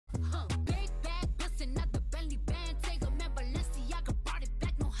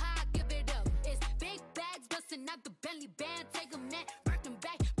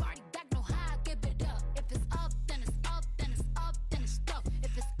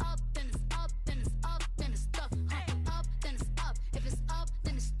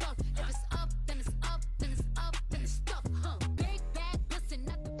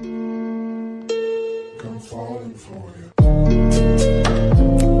I'm falling for you.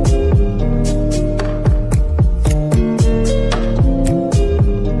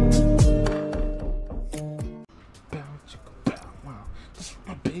 Bow, chicka, bow, wow. This is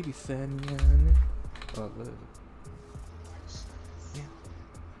my baby son. Oh, what is it? Yeah.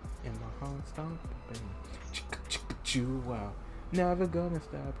 In my heart, stop. Chicka, chicka, choo, wow. Never gonna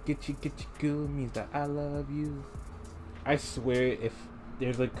stop. Get you good means that I love you. I swear, if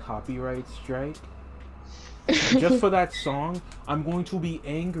there's a copyright strike just for that song, I'm going to be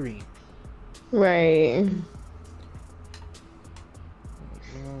angry. Right.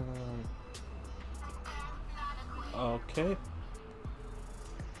 Okay.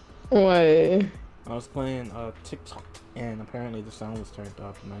 What? I was playing TikTok, and apparently the sound was turned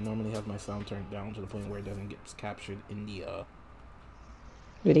up, and I normally have my sound turned down to the point where it doesn't get captured in the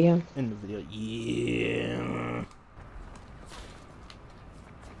Video. in the video. Yeah.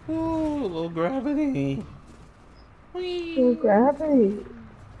 Ooh, low gravity. Oh, gravity.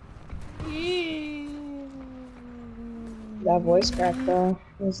 Yeah. That voice crack though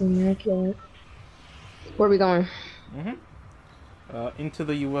was immaculate. Where we going? Into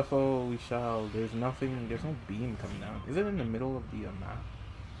the UFO we shall. There's nothing. There's no beam coming down. Is it in the middle of the map?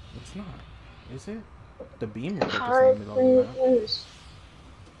 It's not. Is it? The beam looks like it's in the middle of the map.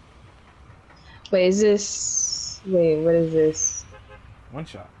 Wait, is this? Wait, what is this? One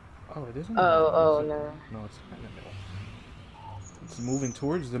shot. Oh, it is in the middle. Oh, Is it? no. No, it's not in the middle. It's moving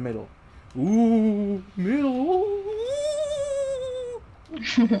towards the middle. Ooh, middle.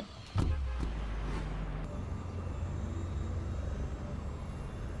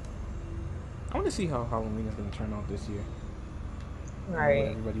 I want to see how Halloween is going to turn out this year. Right.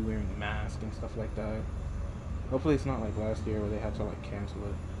 Everybody wearing masks and stuff like that. Hopefully it's not like last year where they had to like cancel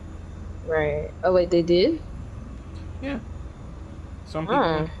it. Right. Oh wait, they did? Yeah. Some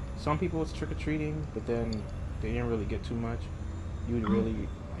people was trick or treating, but then they didn't really get too much. You would really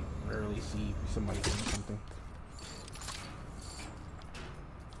like rarely see somebody doing something.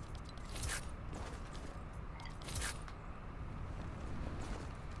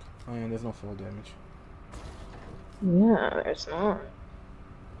 Oh yeah, there's no fall damage. Yeah, it's not.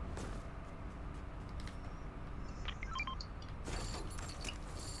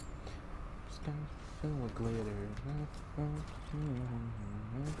 Filled with glitter.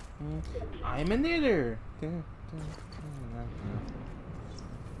 I'm a knitter.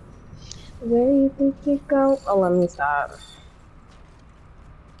 Where do you think you go? Oh, let me stop.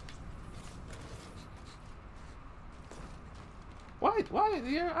 Why?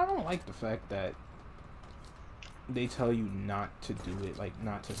 Yeah, I don't like the fact that they tell you not to do it, like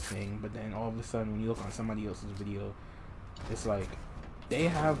not to sing, but then all of a sudden when you look on somebody else's video, it's like they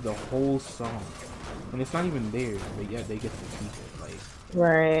have the whole song, and it's not even theirs, but yet they get to keep it. Like,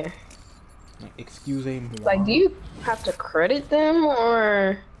 Right. like excusez-moi. Like, do you have to credit them,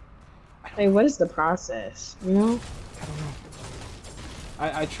 or like, what is the process? You know? I don't know.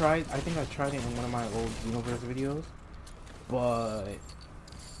 I tried. I think I tried it in one of my old Xenoverse videos, but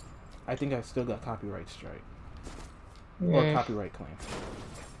I think I still got copyright strike or copyright claim.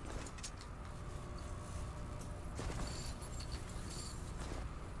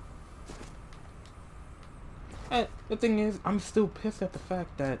 And the thing is, I'm still pissed at the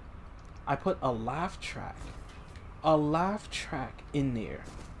fact that I put a laugh track in there,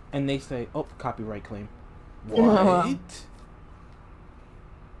 and they say, "Oh, copyright claim." What?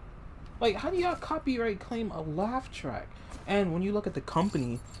 Like, how do you copyright claim a laugh track? And when you look at the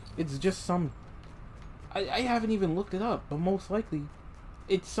company, it's just some. I haven't even looked it up, but most likely,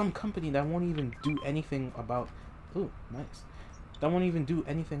 it's some company that won't even do anything about. Ooh, nice. That won't even do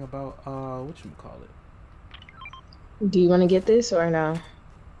anything about whatchamacallit. Do you want to get this or no?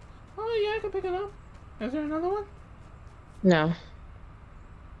 Oh yeah, I can pick it up. Is there another one? No.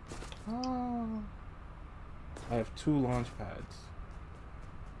 Oh. I have 2 launch pads.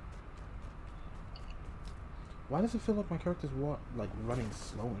 Why does it feel like my character's like running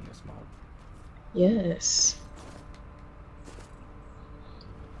slow in this mode? Yes.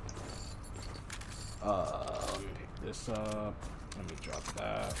 Let me pick this up. Let me drop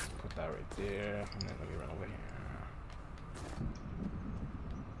that. Put that right there. And then let me run over here.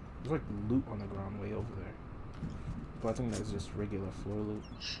 There's like loot on the ground way over there. But I think that's just regular floor loot.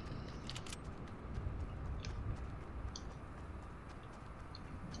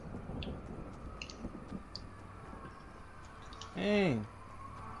 Hey,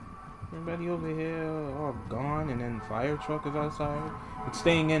 everybody over here all gone, and then fire truck is outside. It's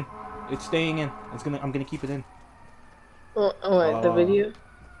staying in. It's staying in. I'm gonna keep it in. What, the video?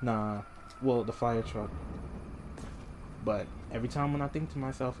 Nah. Well, the fire truck. But every time when I think to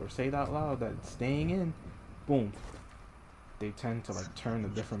myself or say it out loud that it's staying in, boom, they tend to like turn a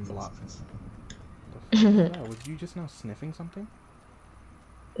different block. The fuck was that? Was you just now sniffing something?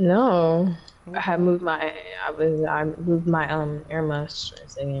 No, I moved my air muffs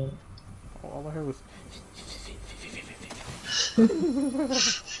again. Oh, all I heard was.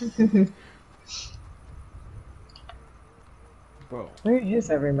 Bro. Where is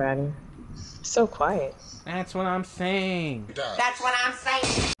everybody? It's so quiet. That's what I'm saying. That's what I'm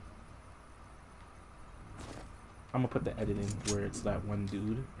saying. I'm gonna put the edit in where it's that one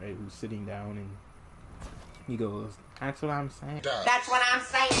dude, right, who's sitting down and he goes, "That's what I'm saying." That's what I'm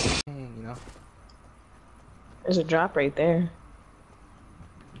saying. You know? There's a drop right there.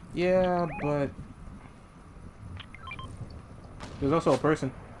 Yeah, but there's also a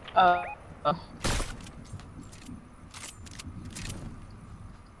person. Oh.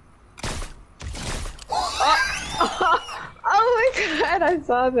 Oh my god, I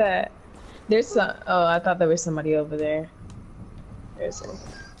saw that. There's some. Oh, I thought there was somebody over there. There's a.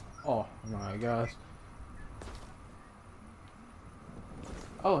 Oh my gosh.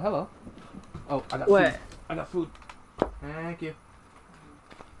 Oh, hello. Oh, I got What? food. I got food. Thank you.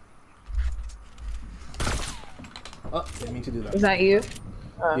 Oh, didn't mean to do that. Is that you?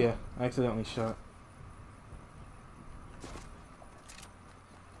 Oh. Yeah, I accidentally shot.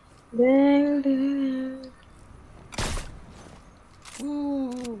 Ding, ding.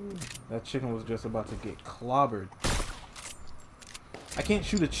 Ooh, that chicken was just about to get clobbered. I can't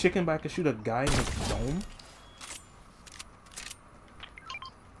shoot a chicken, but I can shoot a guy in his dome.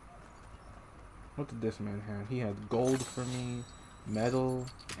 What did this man have? He had gold for me, metal,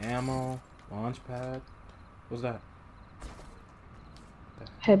 ammo, launch pad. What's that?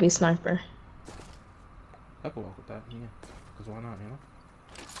 Heavy sniper. I could walk with that, yeah. Because why not,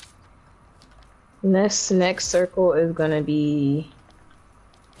 you know? Next circle is gonna be,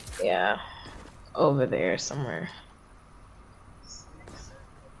 yeah, over there somewhere.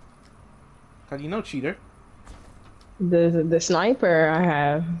 How do you know, cheater? The sniper I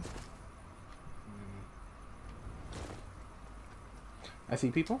have. I see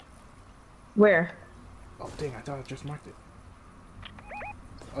people. Where? Oh, dang, I thought I just marked it.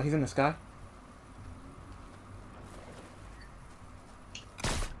 Oh, he's in the sky?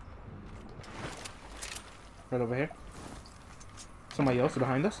 Right over here. Somebody else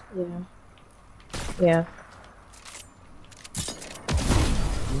behind us? Yeah. Yeah.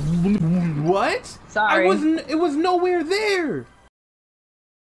 What? Sorry. It was nowhere there.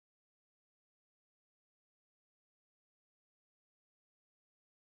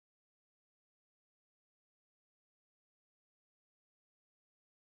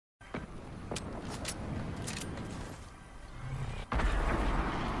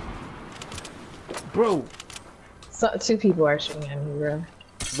 Bro. So, two people are shooting at me, bro.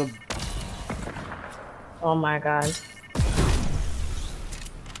 The Oh my god.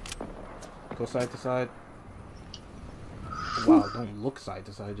 Go side to side. Wow, don't look side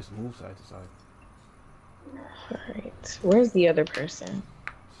to side, just move side to side. Alright. Where's the other person?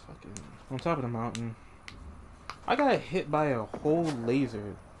 Fucking on top of the mountain. I got hit by a whole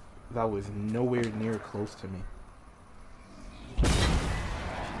laser that was nowhere near close to me.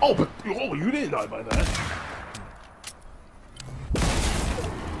 Oh, but oh, you didn't die by that.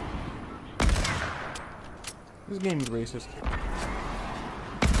 This game is racist.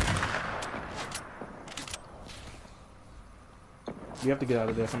 You have to get out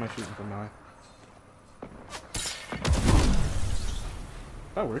of there. Somebody's shooting from now.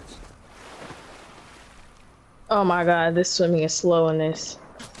 That works. Oh my god, this swimming is slow in this.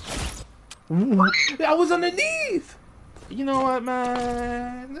 I was underneath! You know what,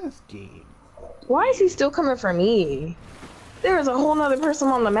 man? This game. Why is he still coming for me? There was a whole nother person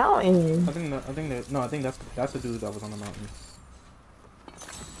on the mountain. I think that's the dude that was on the mountain.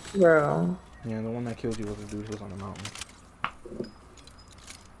 Bro. Yeah, the one that killed you was the dude who was on the mountain.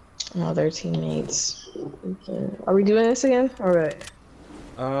 Oh, their teammates. Okay. Are we doing this again? Or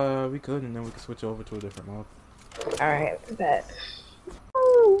what? We could, and then we could switch over to a different mode. Alright, bet.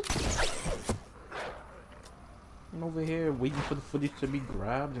 I'm over here waiting for the footage to be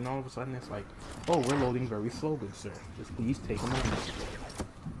grabbed, and all of a sudden it's like, oh, we're loading very slow, good sir. Just please take a moment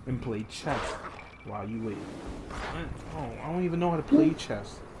and play chess while you wait. I don't even know how to play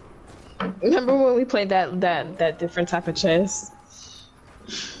chess. Remember when we played that different type of chess?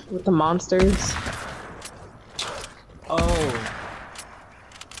 With the monsters? Oh.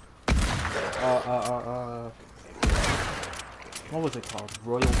 What was it called?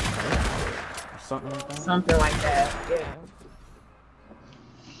 Royal Chess? Or something like that? Something like that, yeah.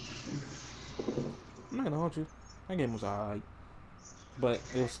 I'm not gonna hold you. That game was alright, but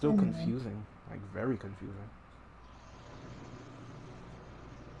it was still confusing, like very confusing.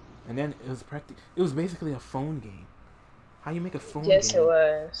 And then it was it was basically a phone game. How you make a phone game? Yes, it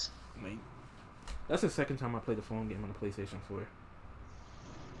was. Like, that's the second time I played a phone game on the PlayStation 4.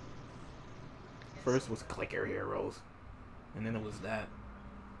 First was Clicker Heroes, and then it was that.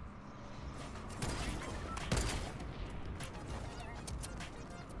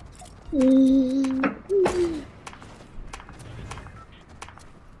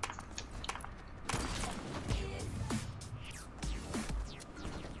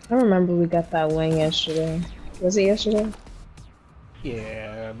 I remember we got that wing yesterday. Was it yesterday?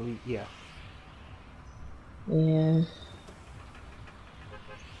 Yeah, I believe. Yeah. Yeah.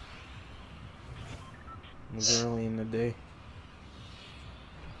 It was early in the day.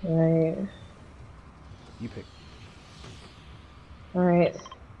 Right. You pick. Alright.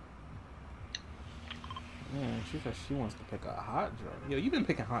 Man, she said she wants to pick a hot drop. Yo, you've been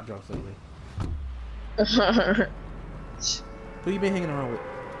picking hot drops lately. Who you been hanging around with?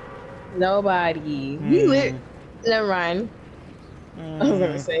 Nobody. We lit. Never mind. I'm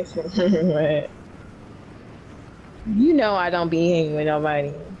gonna say something, but you know I don't be hanging with nobody.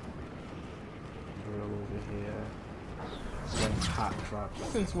 Girl over here. Going hot drops.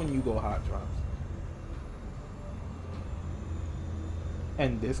 Since when you go hot drops?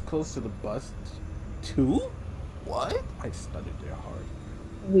 And this close to the bus too? What? I stuttered there hard.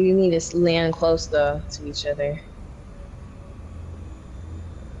 We need to land close though to each other.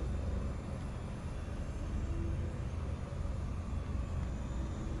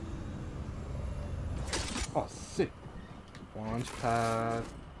 Oh, sick. Launch pad.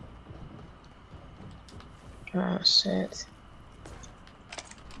 Oh shit.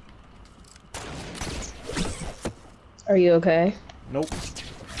 Are you okay? Nope.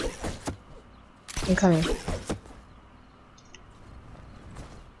 I'm coming.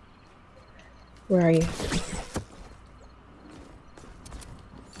 Where are you?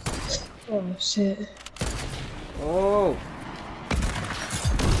 Oh shit. Oh.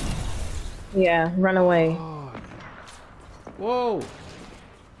 Yeah, run away. God. Whoa.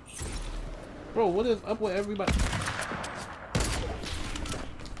 Bro, what is up with everybody?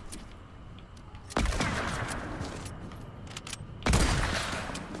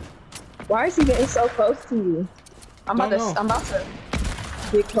 Why is he getting so close to you? I'm about to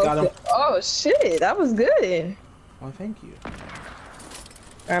get close to. Oh shit, that was good. Well, thank you.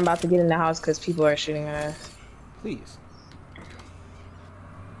 I'm about to get in the house because people are shooting at us. Please.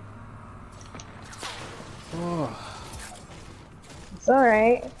 Oh, It's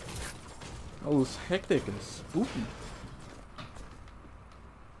alright. that was hectic and spooky.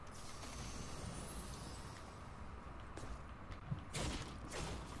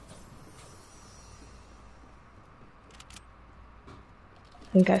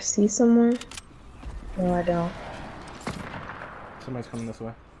 I think I see someone. No, I don't. Somebody's coming this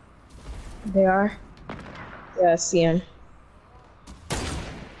way. They are? Yeah, I see him.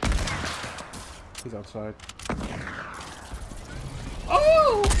 He's outside.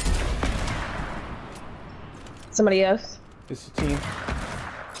 Oh! Somebody else? It's the team.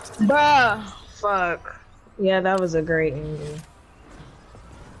 Bruh! Fuck. Yeah, that was a great movie.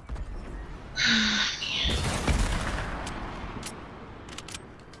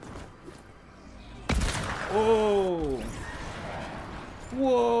 Whoa!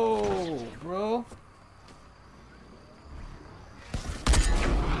 Whoa, bro.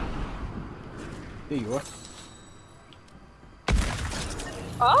 There you are.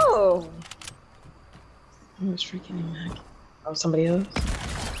 Oh! I was freaking hacking. Oh, somebody else?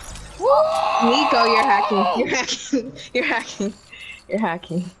 Whoa! Nico, you're hacking. You're hacking. You're hacking. You're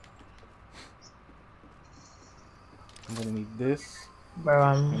hacking. I'm gonna need this. Bro,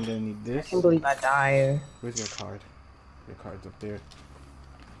 I'm gonna need this. I can't believe I died. Where's your card? Your card's up there.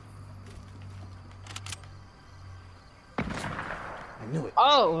 I knew it.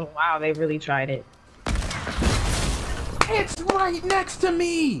 Oh, wow, they really tried it. It's right next to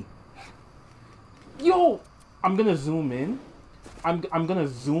me! Yo! I'm gonna zoom in. I'm gonna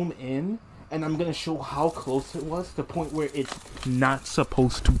zoom in, and I'm gonna show how close it was to the point where it's not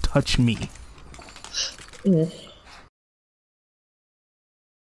supposed to touch me. Mm.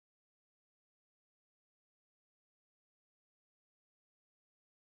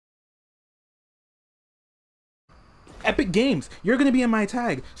 Epic Games, you're gonna be in my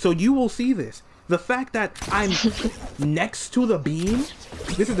tag, so you will see this. The fact that I'm next to the beam,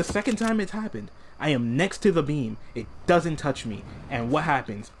 this is the second time it's happened. I am next to the beam, it doesn't touch me, and what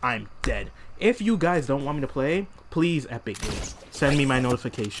happens? I'm dead. If you guys don't want me to play, please, Epic Games, send me my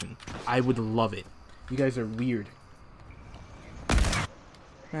notification. I would love it. You guys are weird.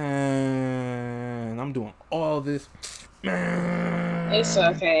 Man, I'm doing all this. Man. It's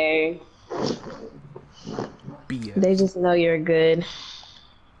okay. They BS. just know you're good.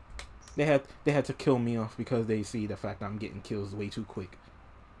 They had to kill me off because they see the fact I'm getting kills way too quick.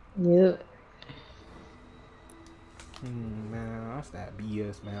 Yep. Man, that's that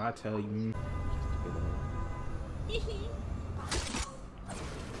BS, man. I tell you.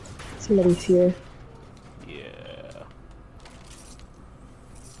 Somebody's here. Yeah.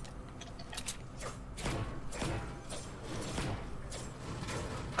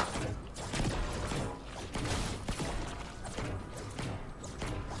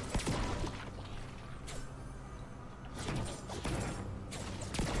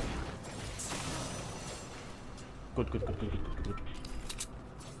 Good.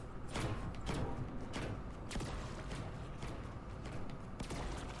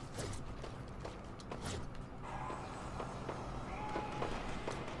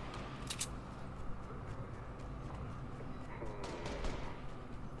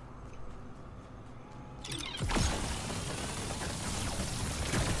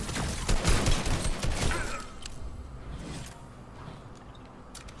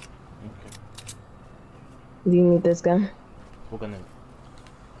 Do you need this gun? We're gonna.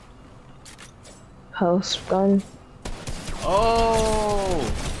 House gun. Oh!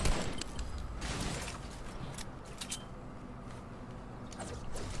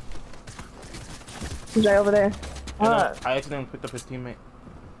 He's right over there. I accidentally picked up his teammate.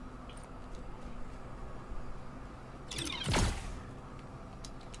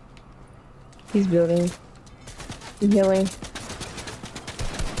 He's building. He's healing.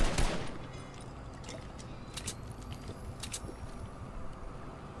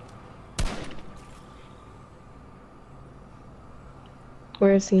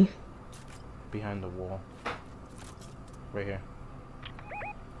 Where is he? Behind the wall. Right here.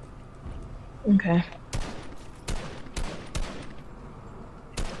 Okay.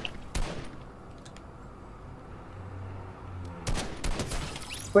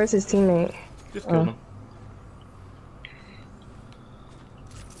 Where's his teammate? Just killed him.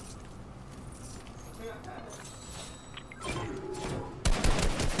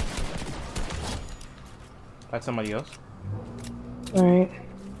 That's somebody else. Alright.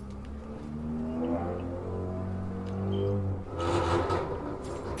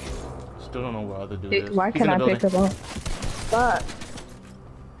 Still don't know what other dude is. Why He's can't in I the pick building. him up? Fuck.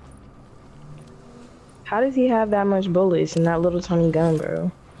 How does he have that much bullets in that little tiny gun,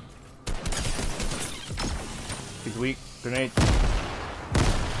 bro? He's weak. Grenade.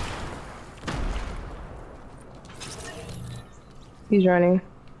 He's running.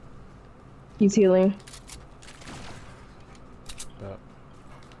 He's healing. Yep.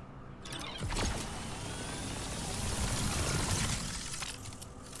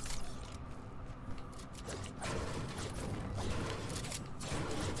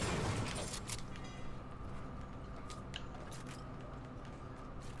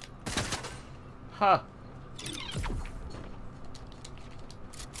 Ha!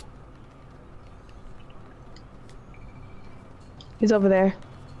 He's over there.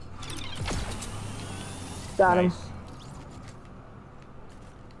 Got him. Nice.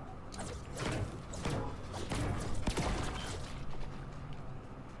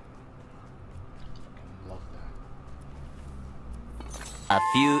 Love that. A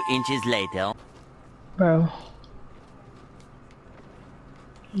few inches later. Bro.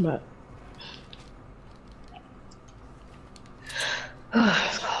 But.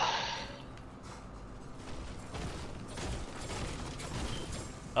 Let's go.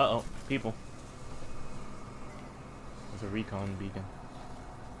 Uh-oh. People. There's a recon beacon.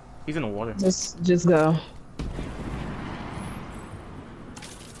 He's in the water. Just go.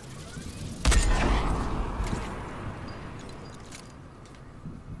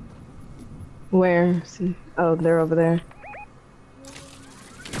 Where? Oh, they're over there.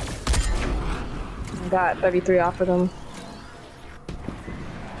 Got 33 off of them.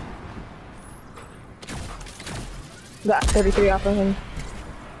 Got 33 off of him.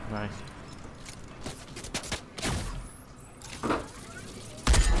 Nice.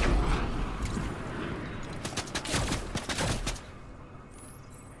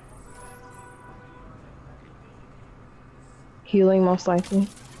 Healing, most likely.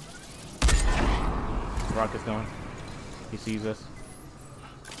 Rocket's going. He sees us.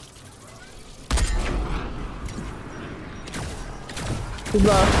 He's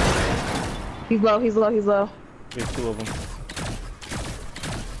low. He's low, he's low, he's low. There's two of them.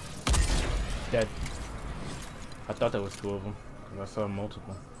 Dead. I thought there was two of them. I saw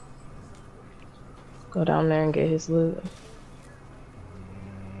multiple. Go down there and get his loot.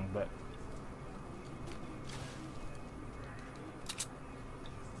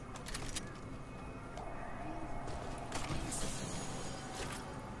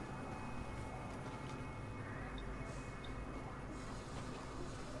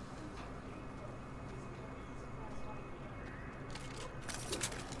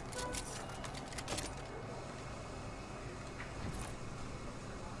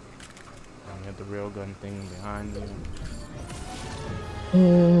 the railgun thing behind you.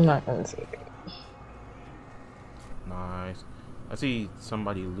 Not gonna see it. Nice. I see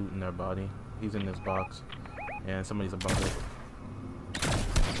somebody looting their body. He's in this box. And somebody's above it.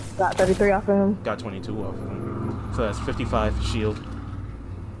 Got 33 off of him. Got 22 off of him. So that's 55 shield.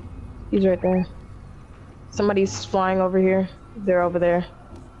 He's right there. Somebody's flying over here. They're over there.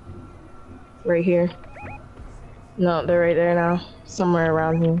 Right here. No, they're right there now. Somewhere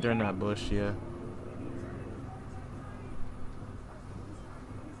around here. They're in that bush, yeah.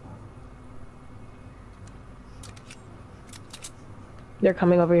 They're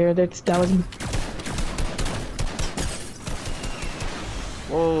coming over here. That was.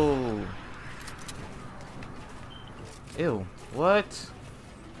 Whoa. Ew. What?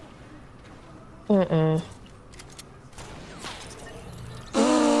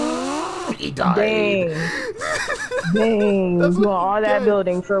 He died. Dang. Dang. That's Well, what all you that get.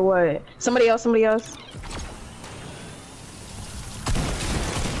 building for what? Somebody else, somebody else.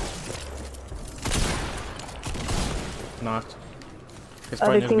 Knocked. His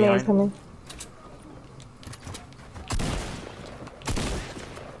Other friend is teammates behind. coming.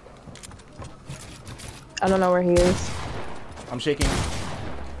 I don't know where he is. I'm shaking.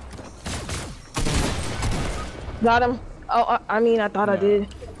 Got him. Oh, I mean, I thought I No.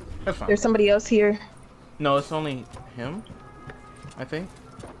 did. That's fine. There's somebody else here. No, it's only him, I think.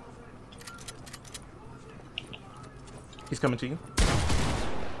 He's coming to you.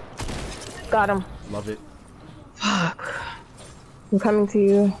 Got him. Love it. Fuck. I'm coming to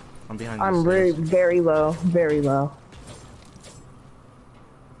you. I'm behind I'm the very, stairs. very low. Very low.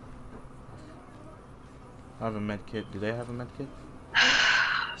 I have a med kit. Do they have a med kit?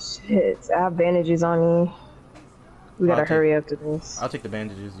 Shit. I have bandages on me. We gotta I'll hurry up to this. I'll take the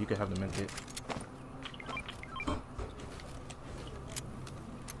bandages. You can have the med kit.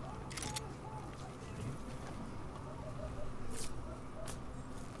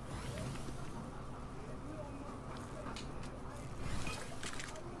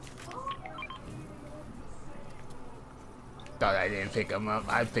 Thought I didn't pick them up.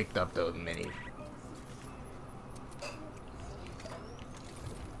 I picked up those minis.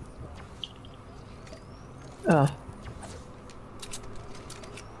 Oh.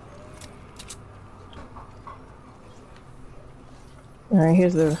 Alright,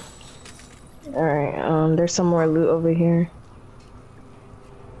 here's the... Alright, there's some more loot over here.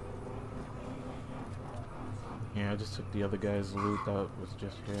 Yeah, I just took the other guy's loot that was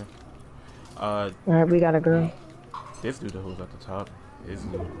just here. Alright, we gotta go. This dude who's at the top is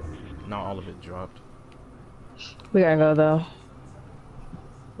loot. Not all of it dropped. We gotta go, though.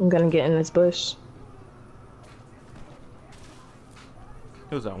 I'm gonna get in this bush.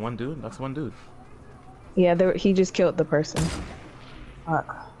 Who's that? One dude? That's one dude. Yeah, he just killed the person.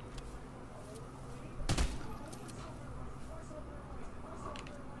 Fuck.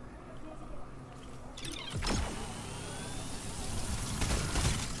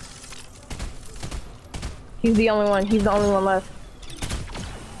 He's the only one. He's the only one left.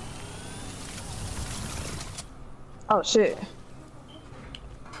 Oh shit.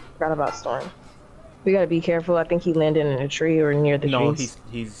 Forgot about Storm. We gotta be careful. I think he landed in a tree or near the No, trees.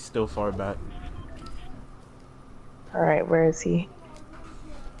 he's still far back. Alright, where is he?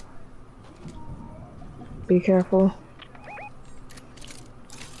 Be careful.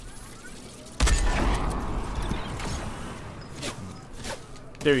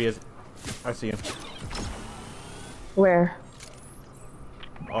 There he is. I see him. Where?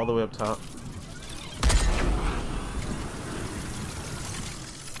 All the way up top.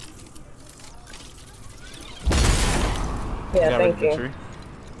 Yeah, Got rid of thank the you. tree.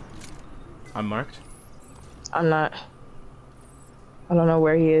 I'm marked. I'm not. I don't know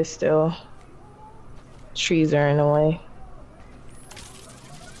where he is still. Trees are in the way.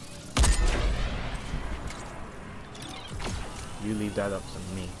 You leave that up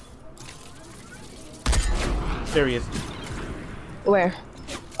to me. There he is. Where?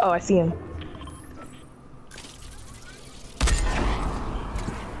 Oh, I see him.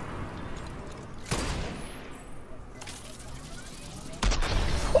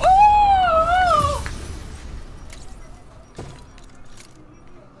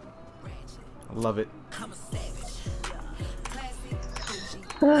 I love it.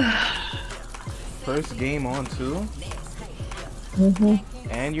 First game on too? Mhm.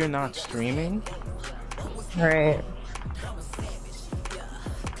 And you're not streaming? Right.